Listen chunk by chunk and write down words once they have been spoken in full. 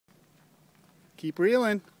Keep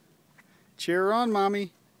reeling. Cheer her on,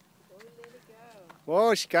 Mommy. Oh, let it go.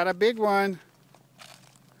 Whoa, she got a big one.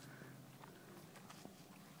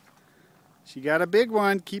 She got a big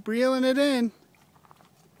one. Keep reeling it in.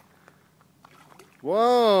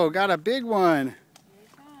 Whoa, got a big one. Here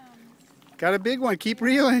it comes. Got a big one. Keep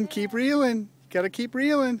reeling. Keep reeling. Gotta keep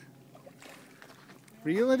reeling.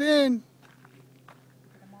 Reel it in.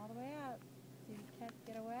 Come all the way up. See if you can't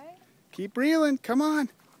get away. Keep reeling. Come on.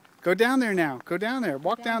 Go down there now. Go down there.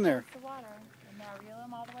 Walk down there. towards the water. And now reel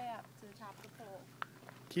him all the way up to the top of the pool.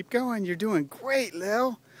 Keep going. You're doing great,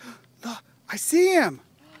 Lil. Look, I see him.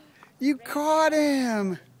 You caught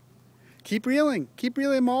him. Keep reeling. Keep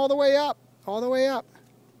reeling him all the way up. All the way up.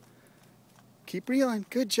 Keep reeling.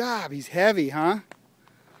 Good job. He's heavy, huh?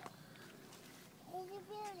 He's a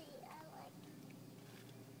beauty.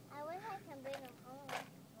 I wish I can bring him home.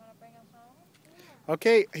 You want to bring him home?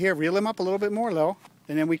 Okay, here, reel him up a little bit more, Lil,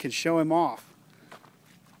 and then we can show him off.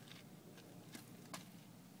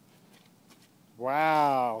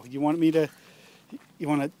 Wow. You want me to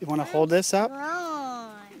hold this up? Come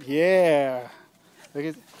on. Yeah. Look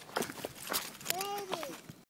at